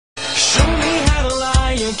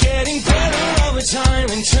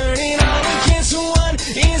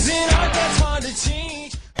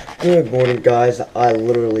Good morning, guys. I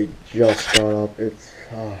literally just got up. It's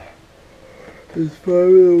 5 in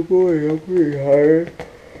the morning. I'm pretty tired.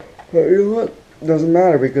 But you know what? Doesn't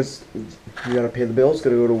matter because you gotta pay the bills,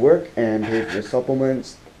 gotta go to work, and pay for your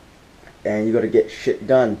supplements, and you gotta get shit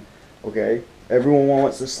done. Okay? Everyone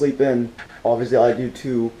wants to sleep in. Obviously, I do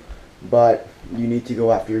too. But you need to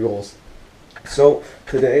go after your goals. So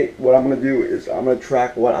today, what I'm gonna do is I'm gonna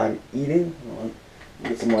track what I'm eating. Hold on.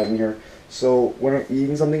 Get some light in here. So when I'm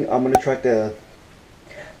eating something, I'm going to track the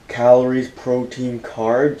calories, protein,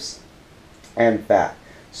 carbs, and fat.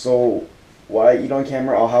 So what I eat on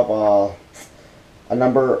camera, I'll have a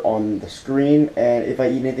number on the screen, and if I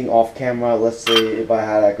eat anything off camera, let's say if I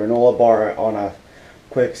had a granola bar on a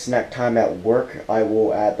quick snack time at work, I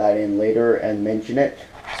will add that in later and mention it.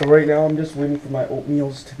 So right now I'm just waiting for my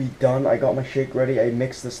oatmeals to be done. I got my shake ready. I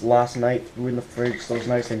mixed this last night, threw in the fridge so it's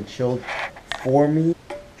nice and chilled for me.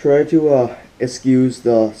 Try to excuse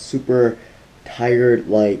the super tired,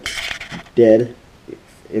 like dead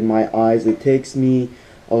in my eyes. It takes me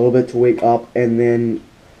a little bit to wake up, and then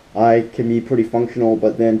I can be pretty functional,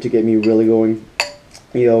 but then to get me really going,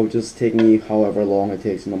 you know, just take me however long it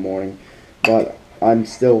takes in the morning. But I'm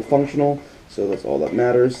still functional, so that's all that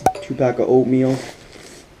matters. 2-pack of oatmeal,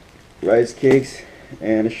 rice cakes,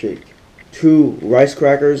 and a shake. 2 rice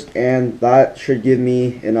crackers, and that should give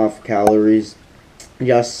me enough calories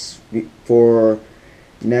just for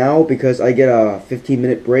now, because I get a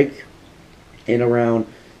 15-minute break in around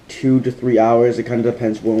 2 to 3 hours. It kind of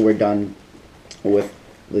depends when we're done with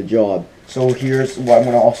the job. So here's what I'm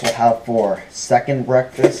going to also have for second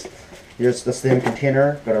breakfast. Here's the same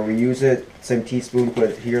container, gotta reuse it, same teaspoon, put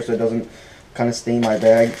it here so it doesn't kind of stain my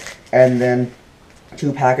bag. And then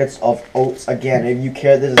 2 packets of oats. Again, if you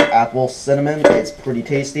care, this is apple cinnamon. It's pretty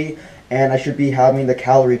tasty, and I should be having the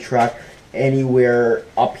calorie track anywhere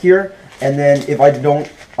up here. And then if I don't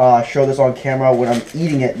show this on camera when I'm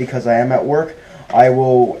eating it because I am at work, I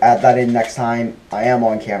will add that in next time I am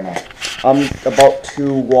on camera. I'm about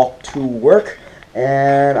to walk to work,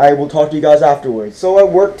 and I will talk to you guys afterwards. So at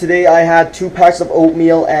work today I had 2 packs of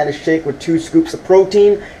oatmeal and a shake with 2 scoops of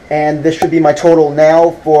protein, and this should be my total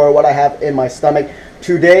now for what I have in my stomach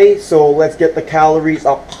today. So let's get the calories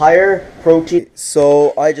up higher. Protein.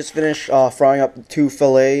 So I just finished frying up 2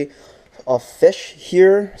 fillet of fish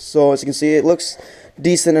here. So as you can see, it looks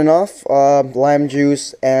decent enough. Lime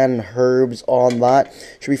juice and herbs on that.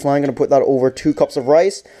 Should be fine. Gonna put that over 2 cups of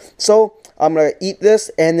rice. So I'm gonna eat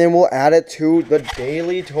this, and then we'll add it to the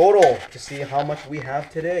daily total to see how much we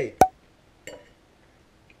have today.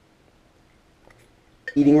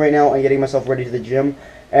 Eating right now and getting myself ready to the gym,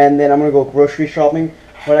 and then I'm gonna go grocery shopping.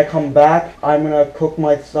 When I come back, I'm gonna cook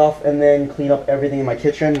my stuff and then clean up everything in my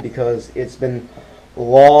kitchen, because it's been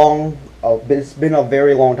it's been a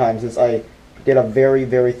very long time since I did a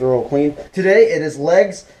very thorough clean. Today it is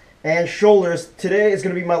legs and shoulders. Today is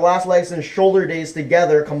going to be my last legs and shoulder days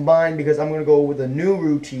together combined, because I'm going to go with a new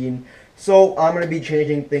routine. So I'm going to be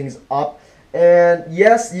changing things up. And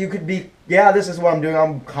yes, you could be, yeah, this is what I'm doing.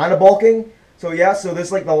 I'm kind of bulking. So yeah, so this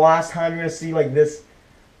is like the last time you're going to see like this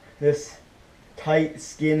tight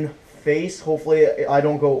skin face. Hopefully I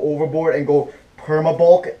don't go overboard and go perma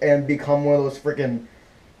bulk and become one of those freaking,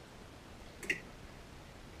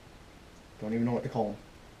 don't even know what to call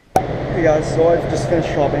them. Hey guys, so I've just finished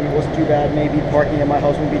shopping. It wasn't too bad. Maybe parking at my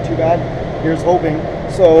house wouldn't be too bad. Here's hoping.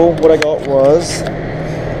 So what I got was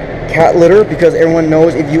cat litter, because everyone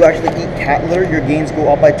knows if you actually eat cat litter, your gains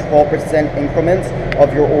go up by 12% increments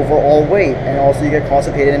of your overall weight, and also you get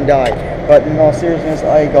constipated and die. But in all seriousness,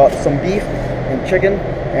 I got some beef and chicken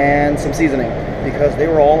and some seasoning, because they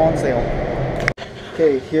were all on sale.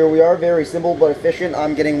 Okay, here we are, very simple but efficient.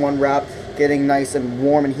 I'm getting one wrapped, getting nice and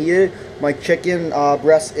warm and heated. My chicken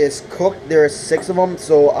breast is cooked. There are 6 of them,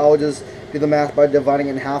 so I'll just do the math by dividing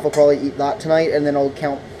it in half. I'll probably eat that tonight, and then I'll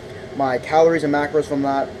count my calories and macros from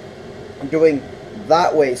that. I'm doing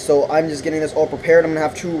that way, so I'm just getting this all prepared. I'm gonna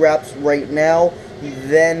have 2 wraps right now.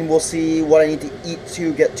 Then we'll see what I need to eat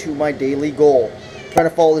to get to my daily goal. I'm trying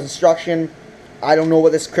to follow this instruction. I don't know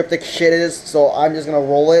what this cryptic shit is, so I'm just gonna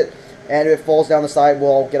roll it. And if it falls down the side,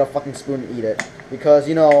 well, I'll get a fucking spoon and eat it. Because,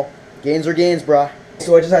 you know, gains are gains, bruh.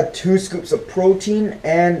 So I just had 2 scoops of protein,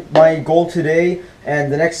 and my goal today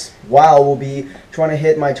and the next while will be trying to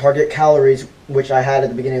hit my target calories, which I had at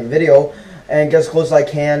the beginning of the video, and get as close as I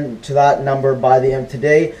can to that number by the end of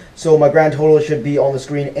today. So my grand total should be on the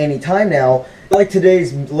screen anytime now. Like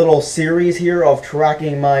today's little series here of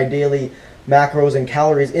tracking my daily macros and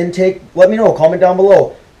calories intake, let me know, comment down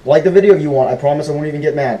below. Like the video if you want. I promise I won't even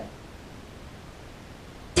get mad.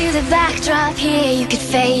 To the backdrop here, you could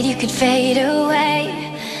fade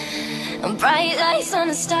away. I'm bright like on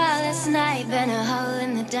a starless night, been a hole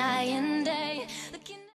in the dying day.